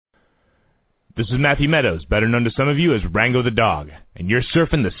This is Matthew Meadows, better known to some of you as Rango the Dog, and you're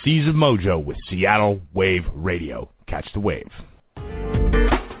surfing the seas of mojo with Seattle Wave Radio. Catch the wave.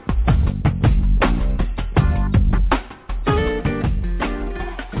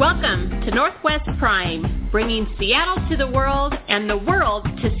 Welcome to Northwest Prime, bringing Seattle to the world and the world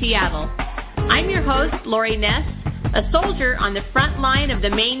to Seattle. I'm your host, Lorraine, a soldier on the front line of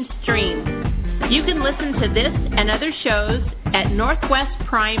the mainstream. You can listen to this and other shows at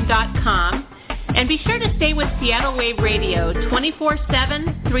northwestprime.com, and be sure to stay with Seattle Wave Radio 24/7,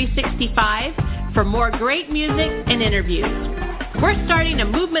 365 for more great music and interviews. We're starting a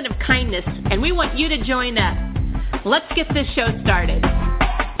movement of kindness, and we want you to join us. Let's get this show started.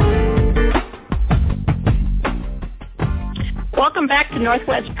 Welcome back to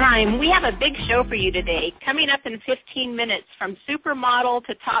Northwest Prime. We have a big show for you today. Coming up in 15 minutes, from supermodel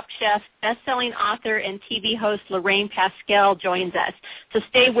to top chef, best-selling author and TV host Lorraine Pascale joins us. So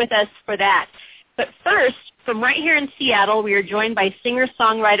stay with us for that. But first, from right here in Seattle, we are joined by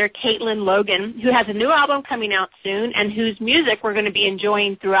singer-songwriter Logan, who has a new album coming out soon and whose music we're going to be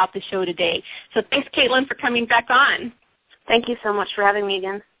enjoying throughout the show today. So thanks, Caitlin, for coming back on. Thank you so much for having me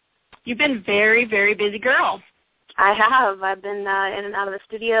again. You've been very, very busy girl. I have. I've been in and out of the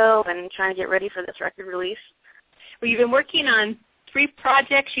studio and trying to get ready for this record release. Well, you've been working on 3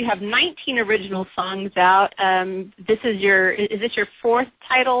 projects. You have 19 original songs out. Is this your 4th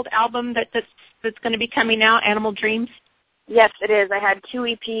titled album that's going to be coming out, Animal Dreams? Yes, it is. I had 2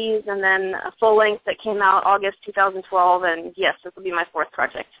 EPs and then a full length that came out August 2012, and yes, this will be my 4th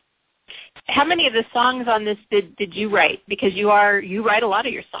project. How many of the songs on this did you write? Because you write a lot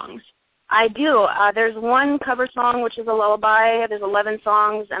of your songs. I do. There's one cover song, which is a lullaby. There's 11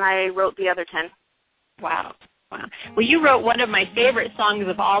 songs, and I wrote the other 10. Wow. Well, you wrote one of my favorite songs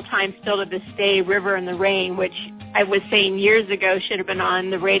of all time still to this day, River in the Rain, which I was saying years ago should have been on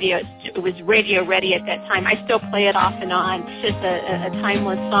the radio. It was radio ready at that time. I still play it off and on. It's just a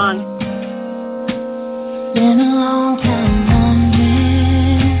timeless song. Been a long time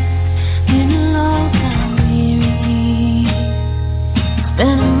lonely, been a long time weary,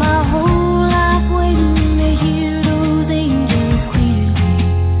 spending my whole life waiting to hear those angels clearly.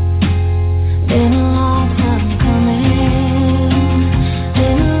 Been a long time coming,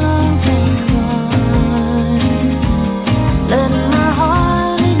 been a long time gone, letting my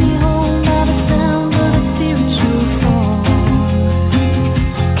heart lead me home by the sound of a spiritual song.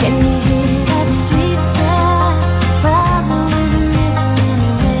 Can you hear that sweet sound, travel with the river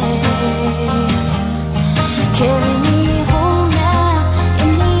and the rain? Carry me home now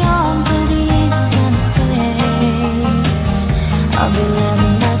in the arms of the ancient saints. I'll be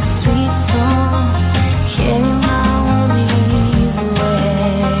letting that sweet song carry my worries away.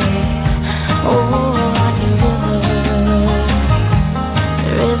 Oh, like a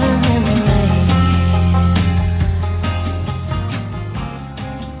river in the rain.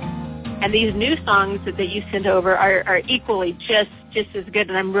 And these new songs that you sent over are equally just as good,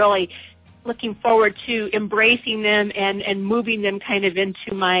 and I'm really looking forward to embracing them and moving them kind of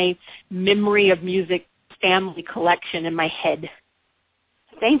into my memory of music family collection in my head.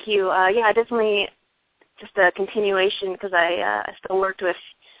 Thank you. Yeah, definitely just a continuation, because I still worked with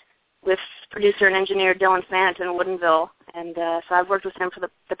producer and engineer Dylan Fant in Woodinville, and so I've worked with him for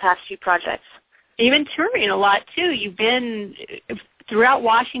the past few projects. You've been touring a lot, too. You've been throughout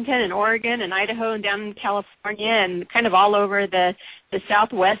Washington and Oregon and Idaho and down in California and kind of all over the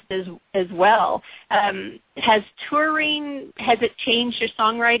Southwest as well. Has it changed your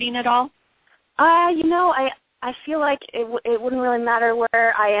songwriting at all? I feel like it wouldn't really matter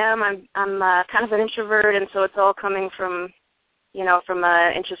where I am. I'm kind of an introvert, and so it's all coming from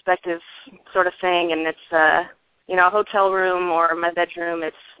an introspective sort of thing, and it's a hotel room or my bedroom.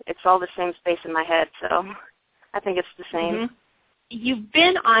 It's all the same space in my head, so I think it's the same. Mm-hmm. You've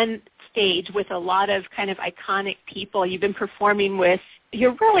been on stage with a lot of kind of iconic people. You've been performing with,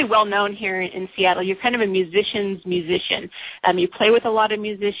 you're really well known here in Seattle. You're kind of a musician's musician. You play with a lot of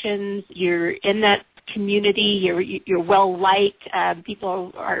musicians. You're in that community. You're well liked.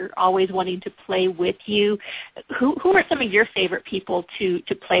 People are always wanting to play with you. Who are some of your favorite people to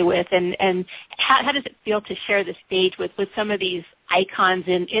play with, and how does it feel to share the stage with some of these icons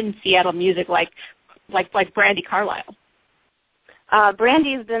in Seattle music like Brandi Carlile?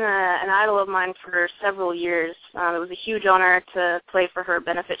 Brandy's been an idol of mine for several years. It was a huge honor to play for her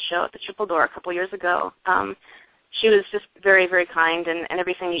benefit show at the Triple Door a couple years ago. She was just very, very kind and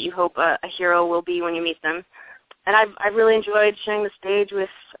everything that you hope a hero will be when you meet them. And I've really enjoyed sharing the stage with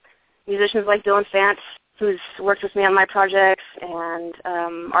musicians like Dylan Fant, who's worked with me on my projects, and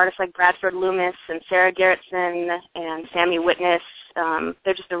artists like Bradford Loomis and Sarah Gerritsen and Sammy Witness.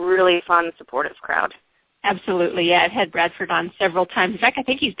 They're just a really fun, supportive crowd. Absolutely, yeah. I've had Bradford on several times. In fact, I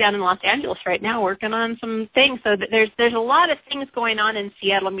think he's down in Los Angeles right now working on some things. So there's a lot of things going on in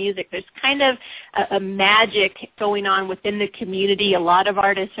Seattle music. There's kind of a magic going on within the community. A lot of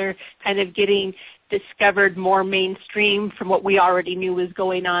artists are kind of getting discovered more mainstream from what we already knew was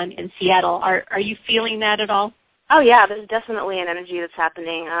going on in Seattle. Are you feeling that at all? Oh, yeah, there's definitely an energy that's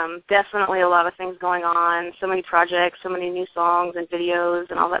happening. Definitely a lot of things going on, so many projects, so many new songs and videos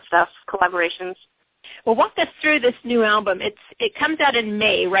and all that stuff, collaborations. Well, walk us through this new album. It comes out in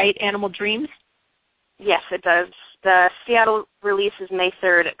May, right, Animal Dreams? Yes, it does. The Seattle release is May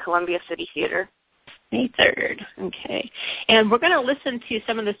 3rd at Columbia City Theater. May 3rd, okay. And we're going to listen to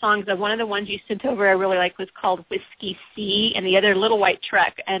some of the songs. One of the ones you sent over I really liked was called Whiskey Sea, and the other Little White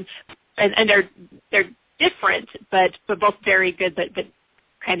Truck. And they're different, but both very good, but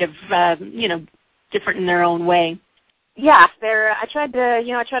kind of, different in their own way. Yeah, I tried to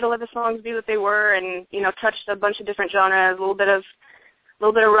let the songs be what they were, and touched a bunch of different genres, a little bit of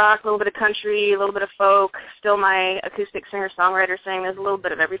rock, a little bit of country, a little bit of folk. Still, my acoustic singer-songwriter saying there's a little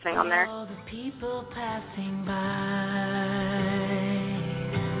bit of everything on there. All the people passing by,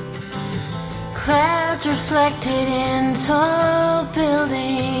 crowds reflected in tall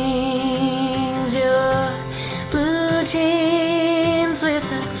buildings. Your blue jeans with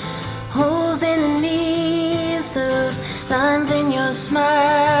the holes in the knees, the lines in your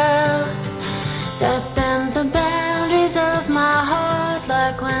smile that bend the boundaries of my heart,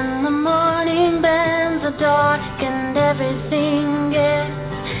 like when the morning bends the dark and everything gets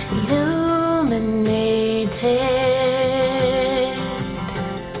illuminated.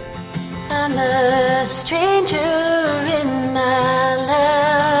 I'm a stranger in my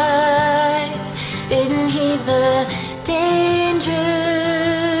life, didn't heed the danger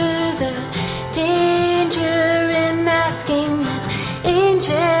in asking an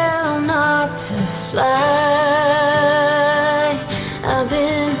angel not to fly. I've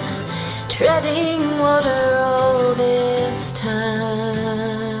been treading water all this time.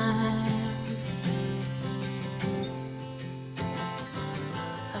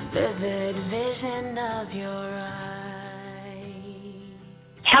 A vivid vision of your eyes.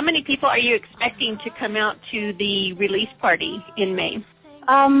 How many people are you expecting to come out to the release party in May?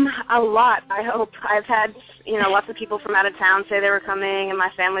 A lot, I hope. I've had, lots of people from out of town say they were coming, and my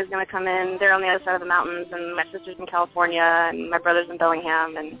family's going to come in. They're on the other side of the mountains, and my sister's in California, and my brother's in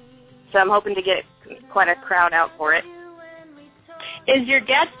Bellingham, and so I'm hoping to get quite a crowd out for it. Is your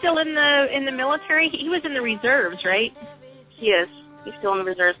dad still in the military? He was in the reserves, right? He is. He's still in the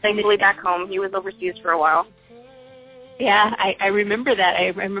reserves. Thankfully back home. He was overseas for a while. Yeah, I remember that. I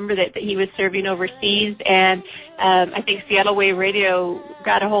remember that he was serving overseas, and I think Seattle Wave Radio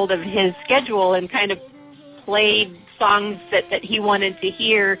got a hold of his schedule and kind of played songs that he wanted to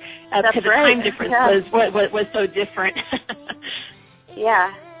hear because the time difference was so different.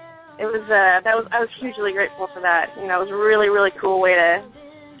 Yeah, it was. I was hugely grateful for that. It was a really, really cool way to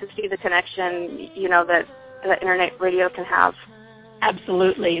see the connection. That internet radio can have.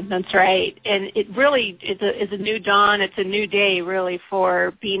 Absolutely, that's right. And it really is a new dawn. It's a new day, really,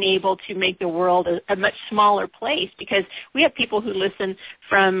 for being able to make the world a much smaller place, because we have people who listen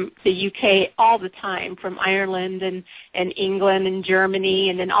from the UK all the time, from Ireland and England and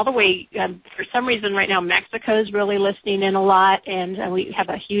Germany, and then all the way, for some reason right now, Mexico's really listening in a lot, and we have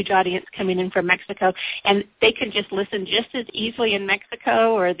a huge audience coming in from Mexico, and they can just listen just as easily in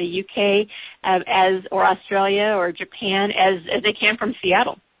Mexico or the UK or Australia or Japan as they can from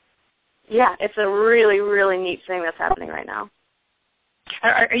Seattle. Yeah, it's a really, really neat thing that's happening right now.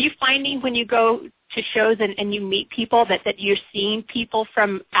 Are you finding when you go to shows and you meet people that you're seeing people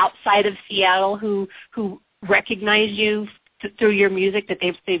from outside of Seattle who recognize you through your music that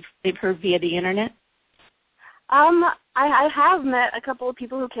they've heard via the internet? I have met a couple of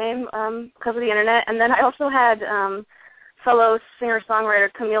people who came because of the internet, and then I also had fellow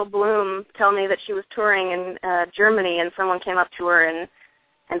singer-songwriter Camille Bloom tell me that she was touring in Germany, and someone came up to her and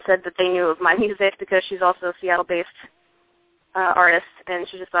said that they knew of my music because she's also a Seattle-based artist, and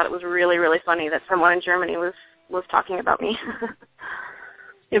she just thought it was really, really funny that someone in Germany was talking about me.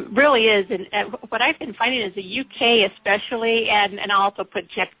 It really is, and what I've been finding is the UK especially, and I'll also put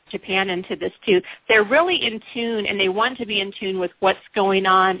Japan into this too, they're really in tune, and they want to be in tune with what's going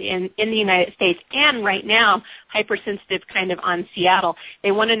on in the United States, and right now, hypersensitive kind of on Seattle.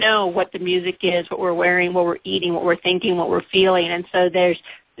 They want to know what the music is, what we're wearing, what we're eating, what we're thinking, what we're feeling, and so there's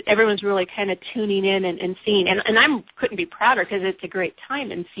everyone's really kind of tuning in and seeing. And I couldn't be prouder because it's a great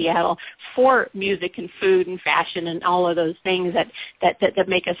time in Seattle for music and food and fashion and all of those things that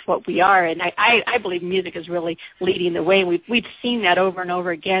make us what we are. And I believe music is really leading the way. We've seen that over and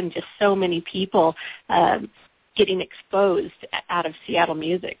over again, just so many people getting exposed out of Seattle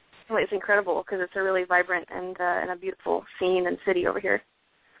music. Well, it's incredible because it's a really vibrant and a beautiful scene and city over here.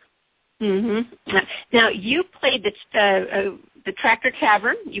 Mm-hmm. Now, you played the Tractor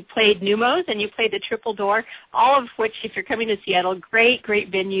Tavern, you played Numos, and you played the Triple Door, all of which, if you're coming to Seattle, great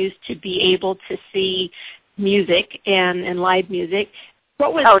venues to be able to see music and live music.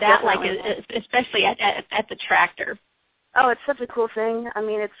 What was that like, especially at the Tractor? Oh, it's such a cool thing. I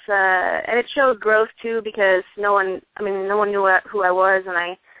mean, it's and it showed growth too because no one knew who I was, and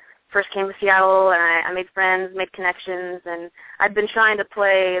I first came to Seattle, and I made friends, made connections, and I'd been trying to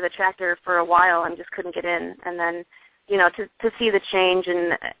play the Tractor for a while and just couldn't get in. And then, to see the change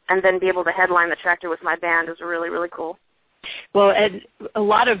and then be able to headline the Tractor with my band was really, really cool. Well, and a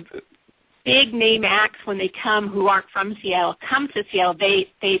lot of big name acts, when they come who aren't from Seattle, come to Seattle, they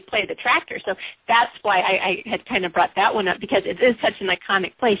play the Tractor. So that's why I had kind of brought that one up, because it is such an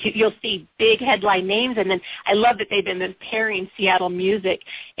iconic place. You'll see big headline names, and then I love that they've been pairing Seattle music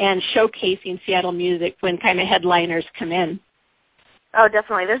and showcasing Seattle music when kind of headliners come in. Oh,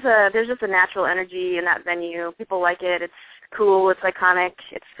 definitely. There's just a natural energy in that venue. People like it. It's cool. It's iconic.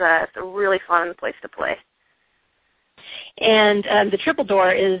 It's a really fun place to play. And the Triple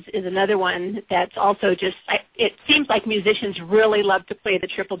Door is another one that's also just, it seems like musicians really love to play the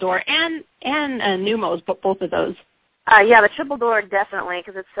Triple Door and Numos, but both of those. Yeah, the Triple Door definitely,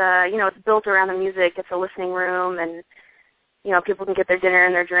 because it's it's built around the music. It's a listening room, and people can get their dinner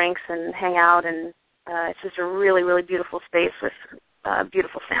and their drinks and hang out, and it's just a really, really beautiful space with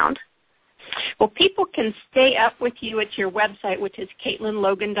beautiful sound. Well, people can stay up with you at your website, which is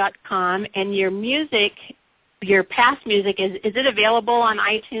CaitlinLogan.com, and your music. Your past music, is it available on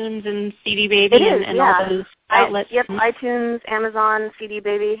iTunes and CD Baby and all those outlets? Yep, iTunes, Amazon, CD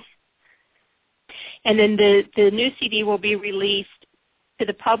Baby. And then the new CD will be released to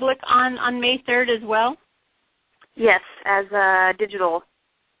the public on May 3rd as well? Yes, as digital.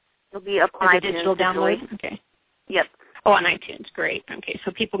 It'll be up on iTunes. Digital download? Okay. Yep. Oh, on iTunes. Great. Okay,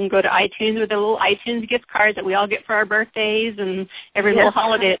 so people can go to iTunes with a little iTunes gift card that we all get for our birthdays, and every little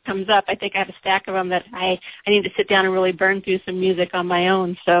holiday that comes up. I think I have a stack of them that I need to sit down and really burn through some music on my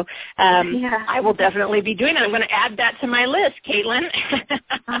own. So I will definitely be doing that. I'm going to add that to my list, Caitlin.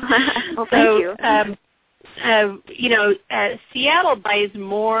 Well, thank you. Seattle buys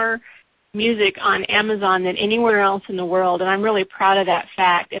more music on Amazon than anywhere else in the world, and I'm really proud of that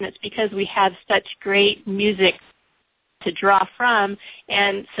fact, and it's because we have such great music to draw from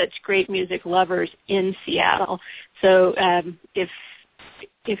and such great music lovers in Seattle. So if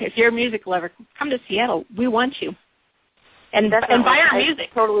you're a music lover, come to Seattle. We want you. And buy our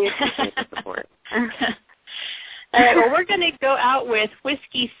music. Totally appreciate the support. All right, well, we're going to go out with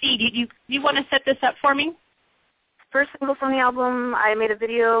Whiskey C. Do you want to set this up for me? First single from the album, I made a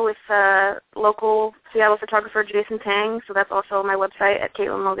video with local Seattle photographer Jason Tang, so that's also on my website at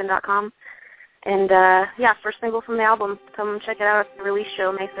CaitlinLogan.com. And, first single from the album. Come check it out at the release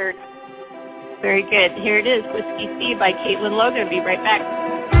show May 3rd. Very good. Here it is, Whiskey C by Caitlin Logan. Be right back.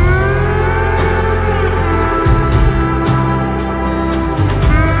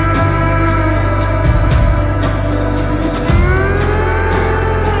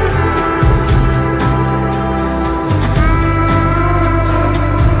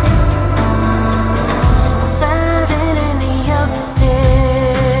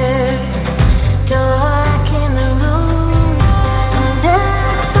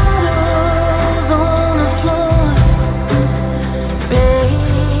 Baby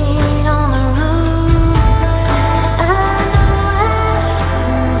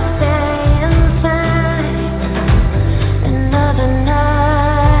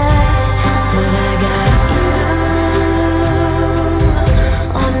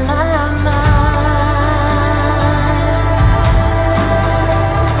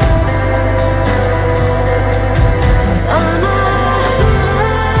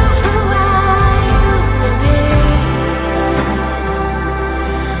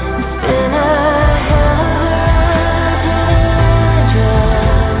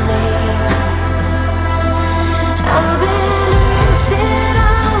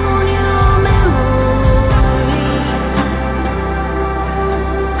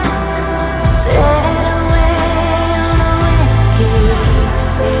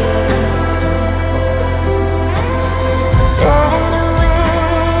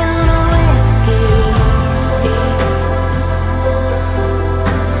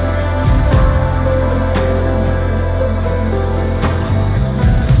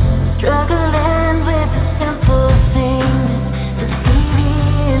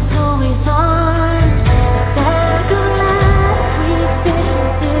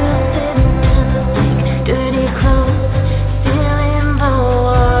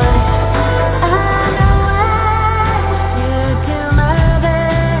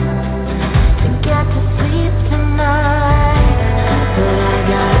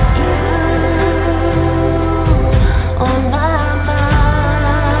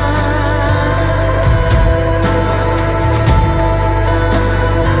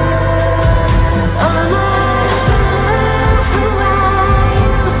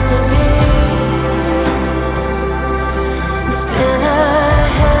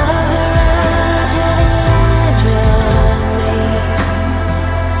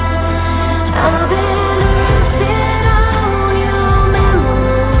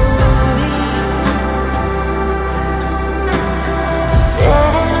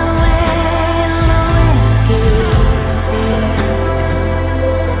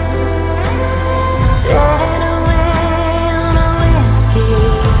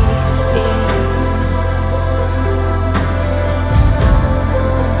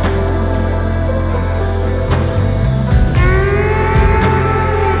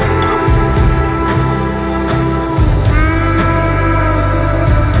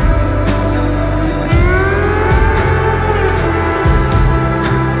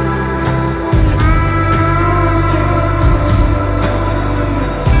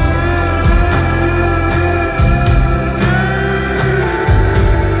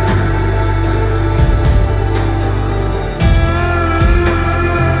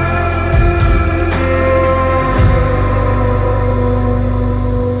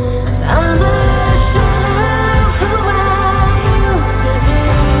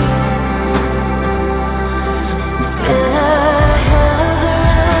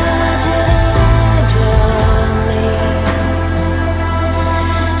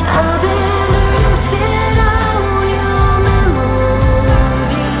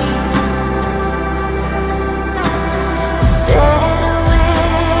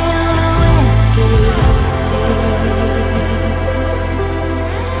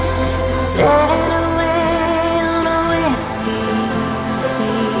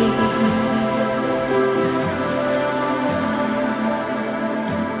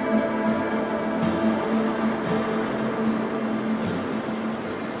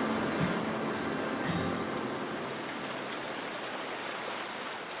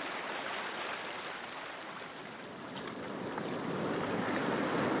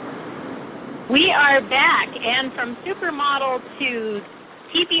We are back, and from supermodel to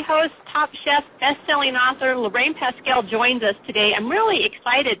TV host, top chef, best-selling author, Lorraine Pascale joins us today. I'm really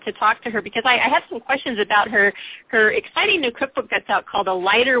excited to talk to her because I have some questions about her exciting new cookbook that's out called A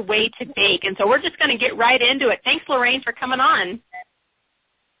Lighter Way to Bake, and so we're just going to get right into it. Thanks, Lorraine, for coming on.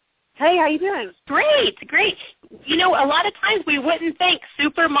 Hey, how you doing? Great, great. You know, a lot of times we wouldn't think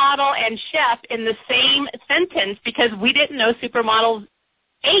supermodel and chef in the same sentence because we didn't know supermodels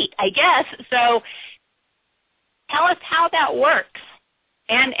ate, I guess. So tell us how that works.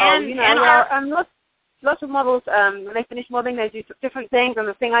 Lots of models, when they finish modeling, they do different things, and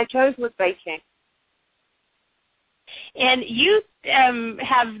the thing I chose was baking. And you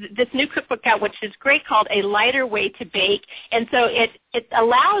have this new cookbook out, which is great, called A Lighter Way to Bake. And so it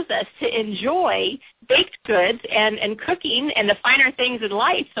allows us to enjoy baked goods and cooking and the finer things in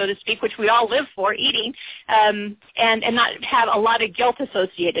life, so to speak, which we all live for, eating, and not have a lot of guilt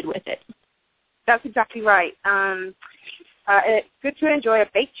associated with it. That's exactly right. It's good to enjoy a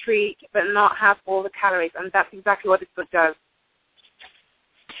baked treat but not have all the calories, and that's exactly what this book does.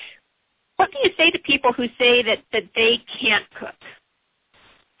 What do you say to people who say that they can't cook?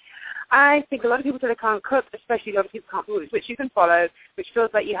 I think a lot of people say they can't cook, especially a lot of people can't cook, which you can follow, which feels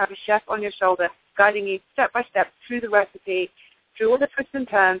like you have a chef on your shoulder guiding you step by step through the recipe, through all the twists and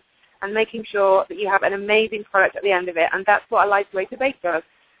turns, and making sure that you have an amazing product at the end of it, and that's what A Lighter Way to Bake does.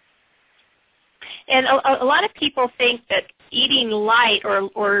 And a lot of people think that eating light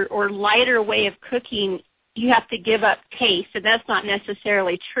or lighter way of cooking, you have to give up taste, and that's not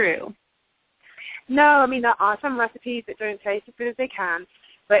necessarily true. No, I mean, there are some recipes that don't taste as good as they can,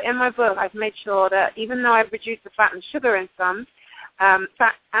 but in my book I've made sure that even though I've reduced the fat and sugar in some,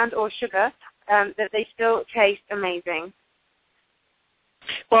 fat and or sugar, that they still taste amazing.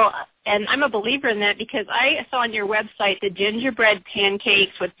 Well, and I'm a believer in that because I saw on your website the gingerbread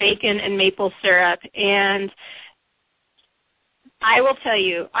pancakes with bacon and maple syrup, and I will tell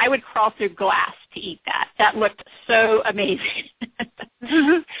you, I would crawl through glass to eat that. That looked so amazing.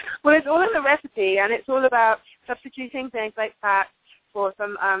 Well, it's all in the recipe, and it's all about substituting things like fat for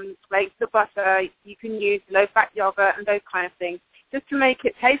some, like the butter. You can use low-fat yogurt and those kind of things, just to make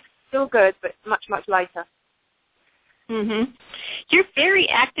it taste still good, but much, much lighter. Mm-hmm. You're very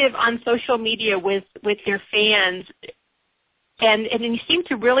active on social media with your fans, and you seem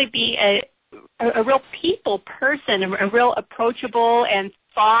to really be a real people person, a real approachable and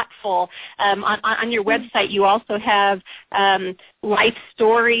thoughtful. On your website, you also have life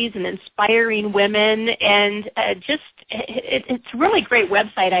stories and inspiring women, and it's a really great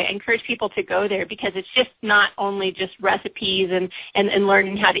website. I encourage people to go there because it's just not only just recipes and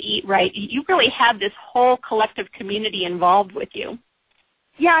learning how to eat right. You really have this whole collective community involved with you.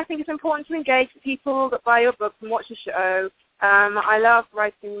 Yeah, I think it's important to engage with people that buy your books and watch the show. I love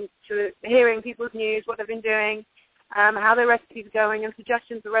hearing people's news, what they've been doing, how their recipes are going, and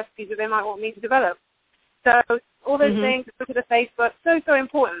suggestions of recipes that they might want me to develop. So all those things, look at the Facebook, so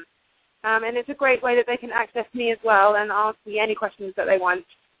important. And it's a great way that they can access me as well and ask me any questions that they want.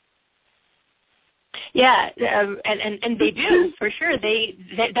 Yeah, and they do, for sure.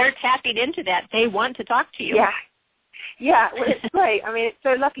 They're tapping into that. They want to talk to you. Yeah, well, it's great. I mean, it's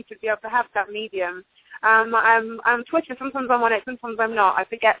so lucky to be able to have that medium. I'm Twitter. Sometimes I'm on it, sometimes I'm not. I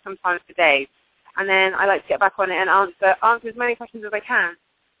forget sometimes for days. And then I like to get back on it and answer as many questions as I can.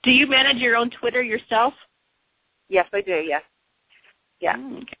 Do you manage your own Twitter yourself? Yes, I do, yes. Yeah.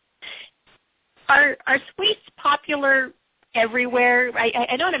 Okay. Are sweets popular everywhere?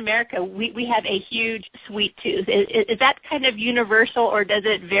 I know in America we have a huge sweet tooth. Is that kind of universal, or does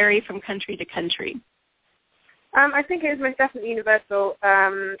it vary from country to country? I think it is most definitely universal.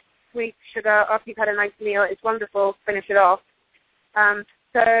 Sweet sugar, after you've had a nice meal, it's wonderful. Finish it off.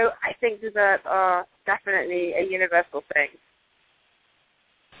 So I think desserts are definitely a universal thing.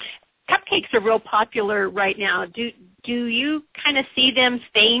 Cupcakes are real popular right now. Do you kind of see them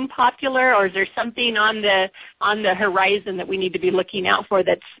staying popular, or is there something on the horizon that we need to be looking out for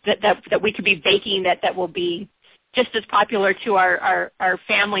that we could be baking that will be just as popular to our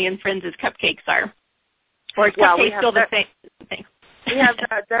family and friends as cupcakes are? Or is cupcakes still the same thing? We have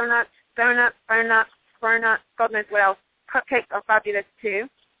donuts, God knows what else. Cupcakes are fabulous too.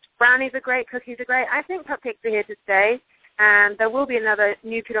 Brownies are great, cookies are great. I think cupcakes are here to stay, and there will be another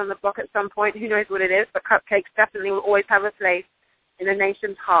new kid on the block at some point. Who knows what it is, but cupcakes definitely will always have a place in the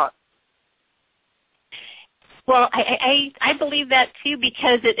nation's heart. Well, I believe that too,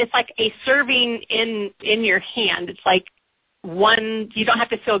 because it's like a serving in your hand. It's like one, you don't have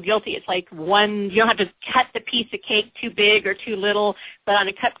to feel guilty. It's like one, you don't have to cut the piece of cake too big or too little, but on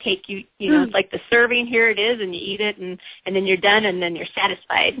a cupcake, you know, it's like the serving, here it is, and you eat it, and then you're done, and then you're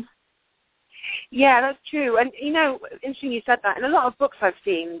satisfied. Yeah, that's true. And, interesting you said that. In a lot of books I've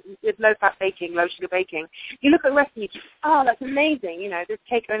seen with low-fat baking, low-sugar baking, you look at recipes, that's amazing. This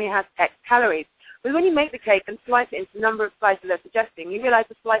cake only has X calories. But when you make the cake and slice it into the number of slices they're suggesting, you realize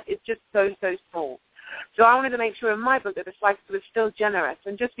the slice is just so small. So I wanted to make sure in my book that the slices were still generous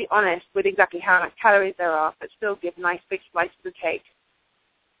and just be honest with exactly how much calories there are, but still give nice big slices of cake.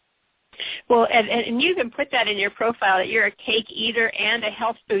 Well, and you can put that in your profile that you're a cake eater and a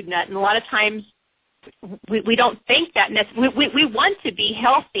health food nut. And a lot of times we don't think that necessarily. We want to be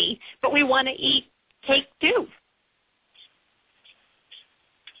healthy, but we want to eat cake too.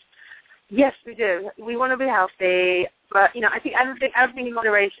 Yes, we do. We want to be healthy, but, I think everything in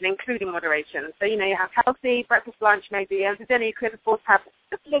moderation, including moderation. So, you have healthy breakfast, lunch, maybe, and for dinner you could afford to have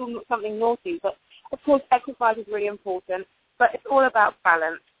just a little something naughty. But, of course, exercise is really important, but it's all about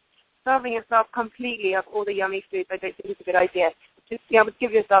balance. Starving yourself completely of all the yummy foods, I don't think is a good idea. Just be able to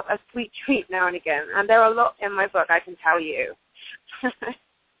give yourself a sweet treat now and again. And there are a lot in my book, I can tell you.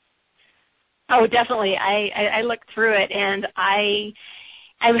 Oh, definitely. I looked through it, and I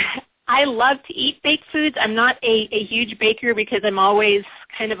love to eat baked foods. I'm not a huge baker because I'm always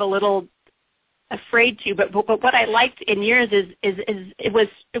kind of a little afraid to. But what I liked in yours is it was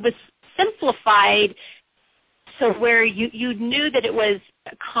simplified, so where you knew that it was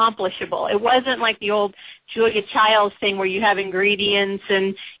accomplishable. It wasn't like the old Julia Childs thing where you have ingredients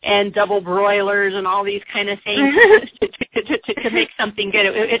and double broilers and all these kind of things to make something good.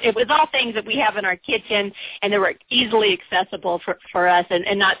 It was all things that we have in our kitchen, and they were easily accessible for us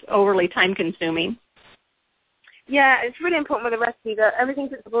and not overly time-consuming. Yeah, it's really important with a recipe that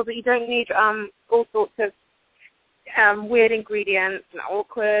everything's accessible, that you don't need all sorts of weird ingredients and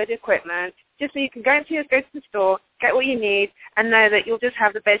awkward equipment. Just so you can go to the store, get what you need, and know that you'll just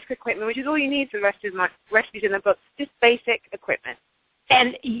have the basic equipment, which is all you need for the recipes in the book, just basic equipment.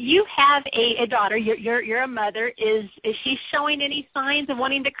 And you have a daughter. You're a mother. Is she showing any signs of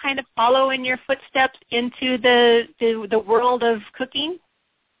wanting to kind of follow in your footsteps into the world of cooking?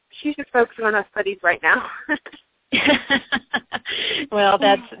 She's just focusing on her studies right now. Well,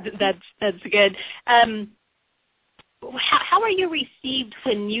 that's good. How are you received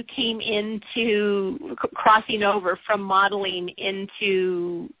when you came into crossing over from modeling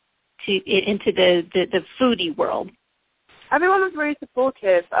into the foodie world? Everyone was really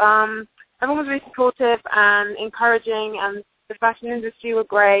supportive. And encouraging, and the fashion industry were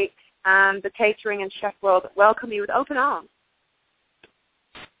great, and the catering and chef world welcomed me with open arms.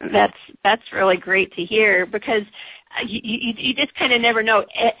 That's really great to hear, because you just kind of never know.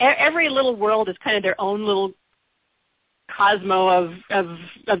 Every little world is kind of their own little cosmo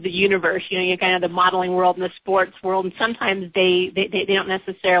of the universe. You're kind of the modeling world and the sports world, and sometimes they don't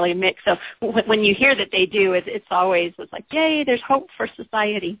necessarily mix. So when you hear that they do, it's like, yay, there's hope for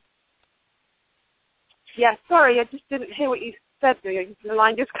society. Yeah, sorry, I just didn't hear what you said. The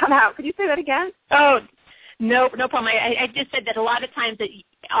line just cut out. Could you say that again? Oh, no problem. I just said that a lot of times that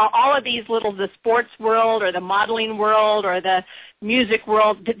all of these the sports world or the modeling world or the music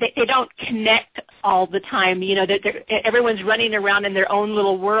world, they don't connect all the time. Everyone's running around in their own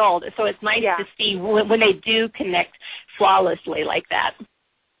little world. So it's nice to see when they do connect flawlessly like that.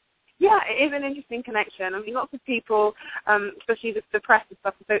 Yeah, it is an interesting connection. I mean, lots of people, especially the press and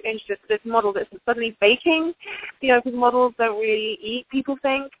stuff, are so interested in this model that's suddenly baking. Because models don't really eat, people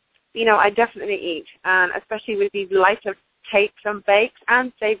think. I definitely eat, and especially with these lighter cakes and bakes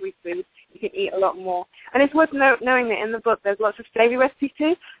and savory foods, you can eat a lot more. And it's worth knowing that in the book there's lots of savory recipes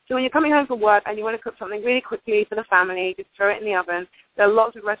too. So when you're coming home from work and you want to cook something really quickly for the family, just throw it in the oven. There are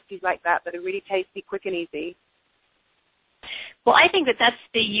lots of recipes like that are really tasty, quick, and easy. Well, I think that that's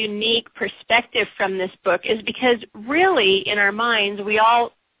the unique perspective from this book, is because really in our minds we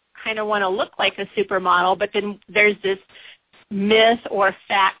all kind of want to look like a supermodel, but then there's this myth or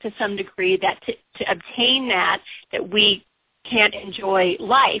fact to some degree that to obtain that we can't enjoy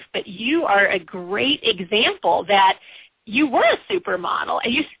life. But you are a great example that you were a supermodel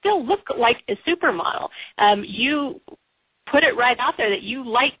and you still look like a supermodel. You put it right out there that you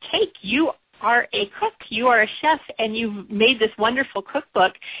like cake. You are a cook, you are a chef, and you've made this wonderful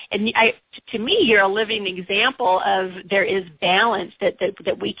cookbook. And to me, you're a living example of there is balance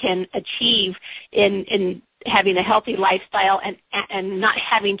that we can achieve in having a healthy lifestyle and not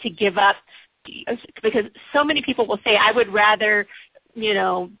having to give up. Because so many people will say, I would rather,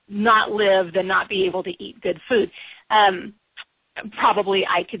 not live than not be able to eat good food. Probably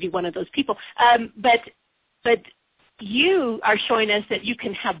I could be one of those people. But you are showing us that you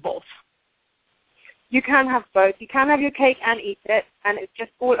can have both. You can have both. You can have your cake and eat it, and it's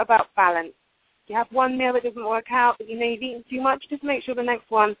just all about balance. you have one meal that doesn't work out, but you know you've eaten too much, just make sure the next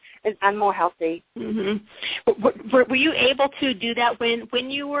one is and more healthy. Mm-hmm. Were you able to do that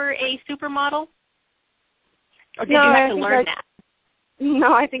when you were a supermodel? Or did you have to learn that?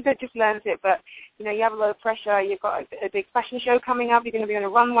 No, I think I just learned it. But, you know, you have a lot of pressure. You've got a big fashion show coming up. You're going to be on a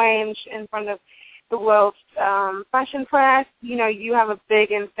runway in front of the world's fashion press. You know, you have a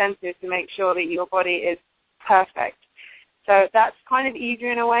big incentive to make sure that your body is perfect. So that's kind of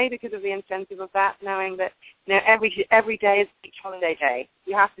easier in a way because of the incentive of that, knowing that, you know, every day is each holiday day.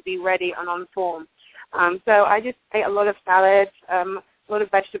 You have to be ready and on form. So I just ate a lot of salads, a lot of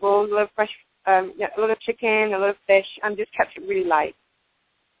vegetables, a lot of fresh, a lot of chicken, a lot of fish, and just kept it really light.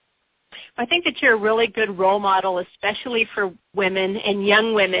 I think that you're a really good role model, especially for women and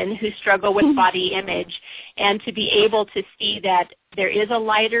young women who struggle with body image, and to be able to see that there is a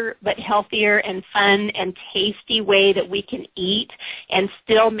lighter but healthier and fun and tasty way that we can eat and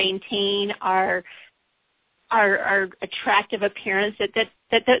still maintain our attractive appearance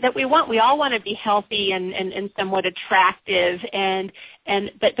that we want. We all want to be healthy and somewhat attractive,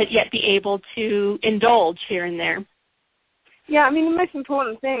 but yet be able to indulge here and there. Yeah, I mean, the most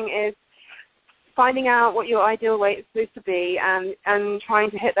important thing is finding out what your ideal weight is supposed to be and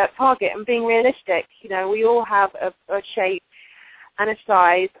trying to hit that target and being realistic. You know, we all have a shape and a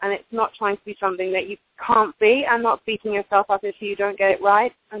size, and it's not trying to be something that you can't be, and not beating yourself up if you don't get it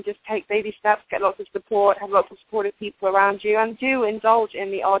right, and just take baby steps, get lots of support, have lots of supportive people around you, and do indulge in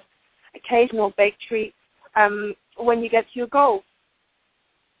the odd occasional baked treat when you get to your goal.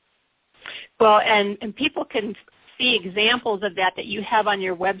 Well, and people can see examples of that you have on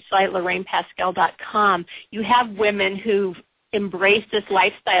your website, LorrainePascale.com. You have women who've embraced this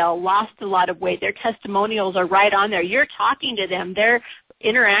lifestyle, lost a lot of weight. Their testimonials are right on there. You're talking to them. They're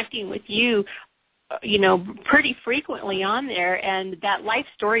interacting with you, you know, pretty frequently on there. And that Life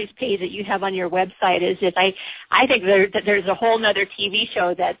Stories page that you have on your website is just, I think there's a whole other TV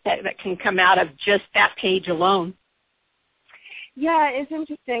show that can come out of just that page alone. Yeah, it's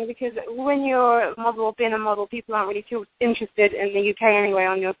interesting because when you're a model or being a model, people aren't really too interested in the UK anyway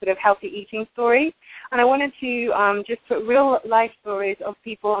on your sort of healthy eating story. And I wanted to just put real life stories of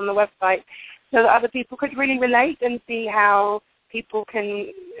people on the website so that other people could really relate and see how people can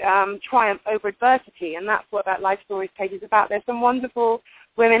triumph over adversity. And that's what that Life Stories page is about. There's some wonderful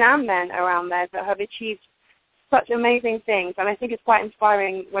women and men around there that have achieved such amazing things. And I think it's quite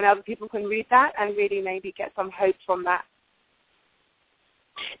inspiring when other people can read that and really maybe get some hope from that.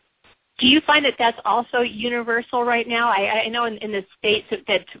 Do you find that that's also universal right now? I know in the States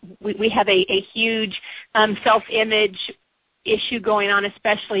that we have a huge self-image issue going on,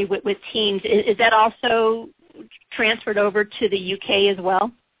 especially with teens. Is that also transferred over to the UK as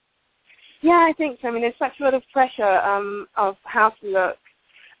well? Yeah, I think so. I mean, there's such a lot of pressure of how to look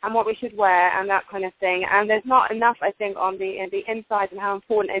and what we should wear and that kind of thing. And there's not enough, I think, on the inside and how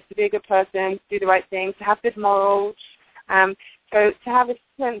important it is to be a good person, to do the right thing, to have good morals. So to have a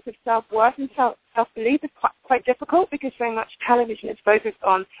sense of self-worth and self-belief is quite difficult because so much television is focused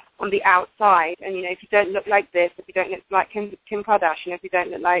on the outside. And, you know, if you don't look like this, if you don't look like Kim Kardashian, if you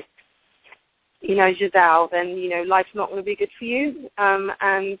don't look like, you know, Giselle, then, you know, life's not going to be good for you.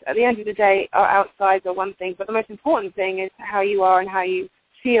 And at the end of the day, our outsides are one thing, but the most important thing is how you are and how you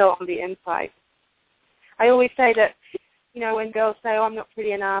feel on the inside. I always say that, you know, when girls say, oh, I'm not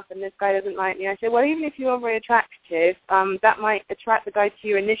pretty enough and this guy doesn't like me, I say, well, even if you're very attractive, that might attract the guy to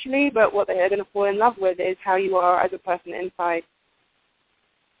you initially, but what they're going to fall in love with is how you are as a person inside.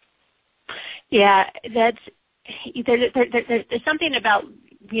 Yeah, there's something about,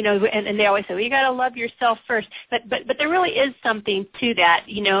 you know, and they always say, well, you got to love yourself first. But there really is something to that,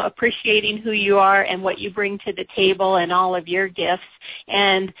 you know, appreciating who you are and what you bring to the table and all of your gifts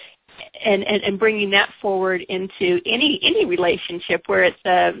and bringing that forward into any relationship, where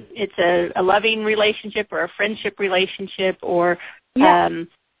it's a loving relationship or a friendship relationship or,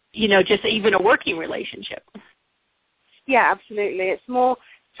 you know, just even a working relationship. Yeah, absolutely. It's more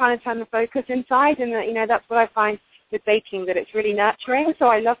trying to turn the focus inside, and, you know, that's what I find with baking, that it's really nurturing. So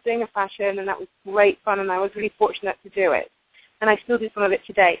I love doing a fashion, and that was great fun, and I was really fortunate to do it. And I still do some of it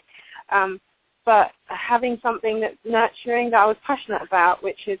today. But having something that's nurturing that I was passionate about,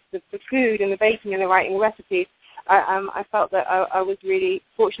 which is the food and the baking and the writing recipes, I felt that I was really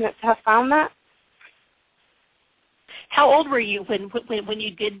fortunate to have found that. How old were you when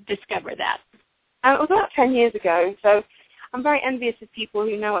you did discover that? It was about 10 years ago. So I'm very envious of people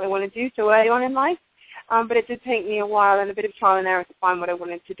who know what they want to do so early on in life. But it did take me a while and a bit of trial and error to find what I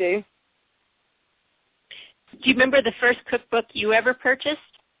wanted to do. Do you remember the first cookbook you ever purchased?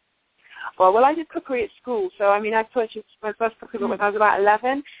 for? Well, I did cookery at school, so I mean, I purchased my first cookery book when I was about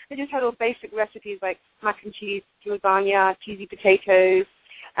 11. It just had all basic recipes like mac and cheese, lasagna, cheesy potatoes,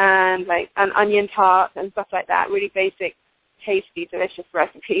 and an onion tart and stuff like that. Really basic, tasty, delicious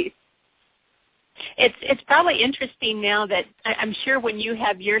recipes. It's probably interesting now that I'm sure when you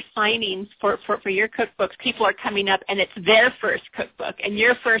have your signings for your cookbooks, people are coming up and it's their first cookbook, and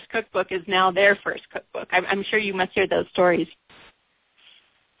your first cookbook is now their first cookbook. I'm sure you must hear those stories.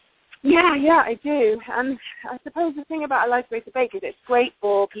 Yeah, I do. And I suppose the thing about A Lighter Way to Bake is it's great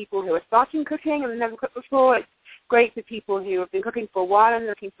for people who are starting cooking and have never cooked before. It's great for people who have been cooking for a while and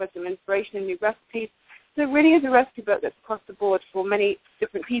looking for some inspiration and new recipes. So it really is a recipe book that's across the board for many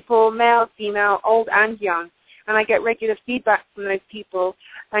different people, male, female, old and young. And I get regular feedback from those people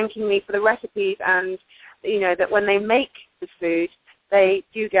thanking me for the recipes and, that when they make the food, they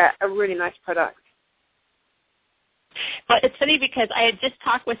do get a really nice product. But it's funny because I had just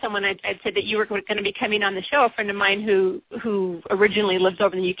talked with someone. I'd said that you were going to be coming on the show, a friend of mine who originally lives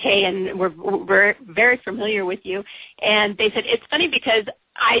over in the UK, and we're very, very familiar with you. And they said, it's funny because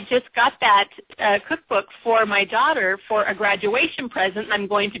I just got that cookbook for my daughter for a graduation present. I'm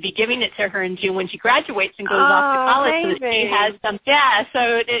going to be giving it to her in June when she graduates and goes off to college. Amazing. So that she has some. Yeah,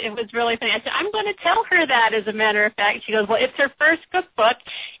 so it was really funny. I said, I'm going to tell her that, as a matter of fact. She goes, well, it's her first cookbook.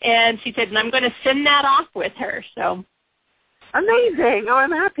 And she said, and I'm going to send that off with her. So amazing. Oh,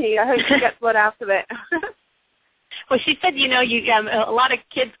 I'm happy. I hope she gets what out of it. Well, she said, you a lot of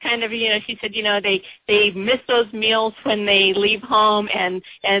kids kind of, she said, they miss those meals when they leave home, and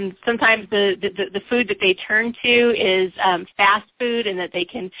sometimes the food that they turn to is fast food, and that they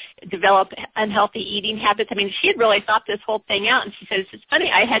can develop unhealthy eating habits. I mean, she had really thought this whole thing out, and she said, it's funny,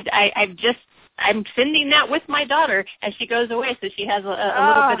 I'm sending that with my daughter as she goes away, so she has a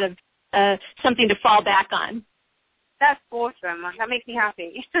little bit of something to fall back on. That's awesome. That makes me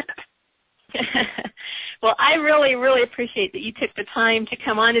happy. Well, I really, really appreciate that you took the time to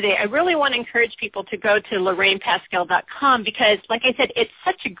come on today. I really want to encourage people to go to LorrainePascale.com because, like I said, it's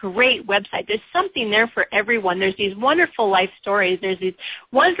such a great website. There's something there for everyone. There's these wonderful life stories. There's these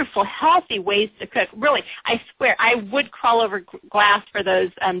wonderful, healthy ways to cook. Really, I swear, I would crawl over glass for those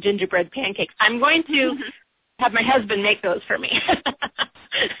gingerbread pancakes. I'm going to have my husband make those for me.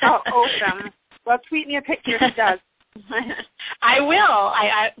 Oh, awesome. Well, tweet me a picture if he does. I will.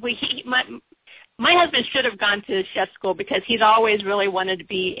 My husband should have gone to chef school because he's always really wanted to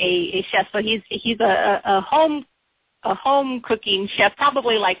be a chef. So he's a home cooking chef,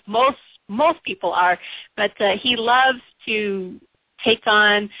 probably like most people are. But he loves to take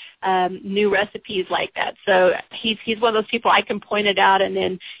on new recipes like that. So he's one of those people I can point it out,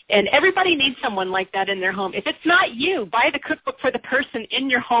 and everybody needs someone like that in their home. If it's not you, buy the cookbook for the person in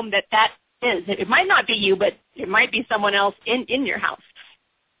your home that is. It might not be you, but it might be someone else in your house.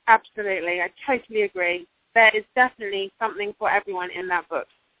 Absolutely. I totally agree. There is definitely something for everyone in that book.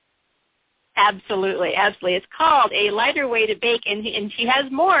 Absolutely, absolutely. It's called A Lighter Way to Bake, and she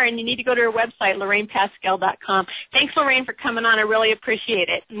has more, and you need to go to her website, LorrainePascale.com. Thanks, Lorraine, for coming on. I really appreciate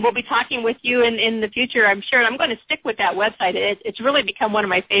it. And we'll be talking with you in the future, I'm sure, and I'm going to stick with that website. It's really become one of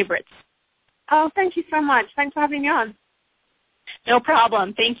my favorites. Oh, thank you so much. Thanks for having me on. No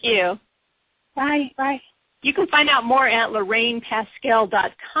problem. Thank you. Bye. You can find out more at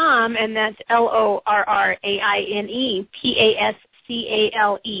LorrainePascale.com, and that's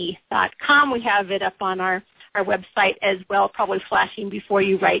LorrainePascale.com. We have it up on our website as well, probably flashing before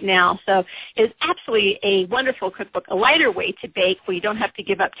you right now. So it's absolutely a wonderful cookbook, A Lighter Way to Bake, where you don't have to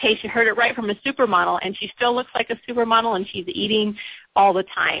give up taste. You heard it right from a supermodel, and she still looks like a supermodel, and she's eating all the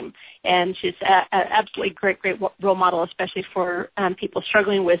time. And she's an absolutely great role model, especially for people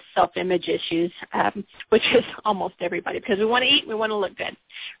struggling with self-image issues, which is almost everybody, because we want to eat, we want to look good.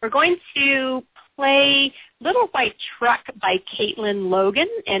 We're going to play Little White Truck by Caitlin Logan,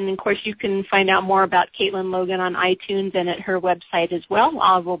 and of course you can find out more about Caitlin Logan on iTunes and at her website as well.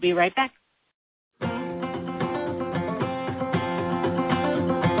 We'll be right back.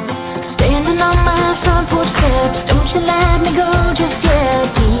 Standing on my front porch steps, don't you let me go just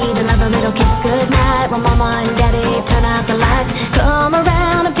yet. Need another little kiss goodnight while Mama and Daddy turn out the lights. Come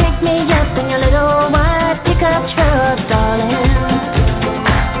around and pick me up in your little white pickup truck, darling.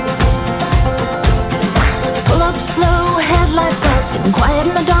 Quiet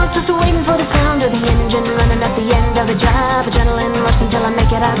in the dark, just waiting for the sound of the engine running at the end of the job. Adrenaline rush until I make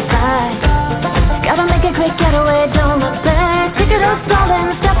it outside. Gotta make a quick getaway, don't look back. Pick it up,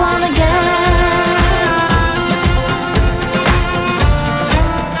 darling, step on the gas.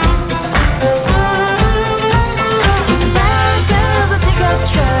 Back of a pickup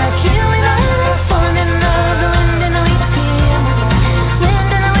truck, here we go. Falling in love, the wind in the wheat field.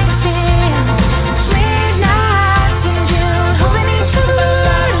 Wind in the wheat field.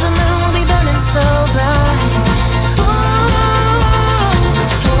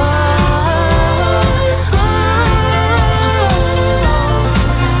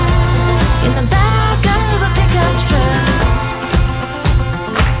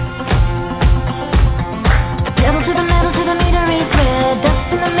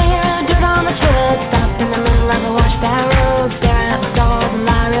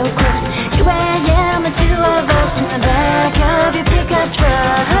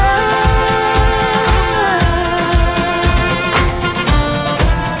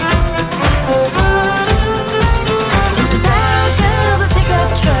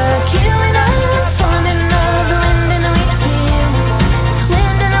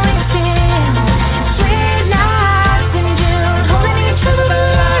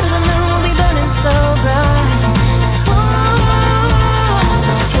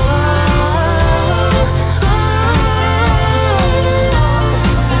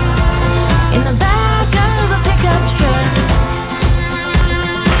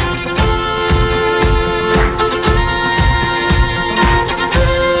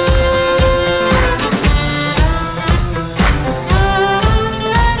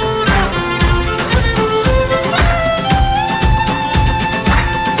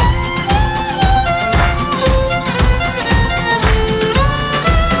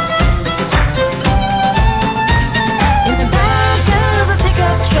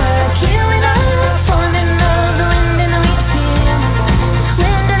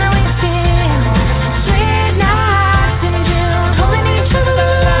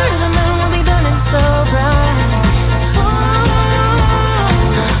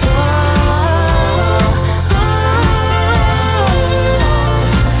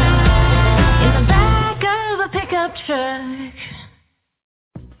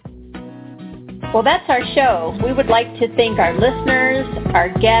 Well, that's our show. We would like to thank our listeners, our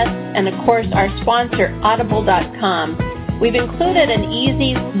guests, and of course our sponsor, Audible.com. We've included an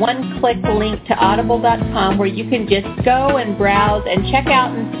easy one-click link to Audible.com where you can just go and browse and check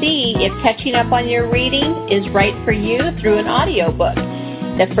out and see if catching up on your reading is right for you through an audiobook.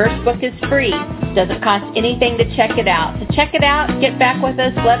 The first book is free. It doesn't cost anything to check it out. So check it out, get back with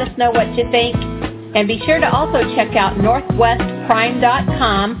us, let us know what you think, and be sure to also check out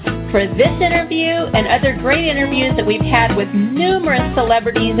NorthwestPrime.com for this interview and other great interviews that we've had with numerous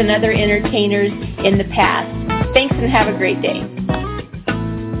celebrities and other entertainers in the past. Thanks and have a great day.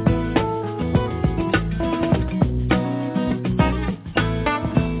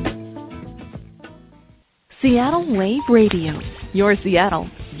 Seattle Wave Radio. Your Seattle,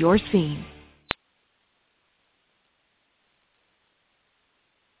 your scene.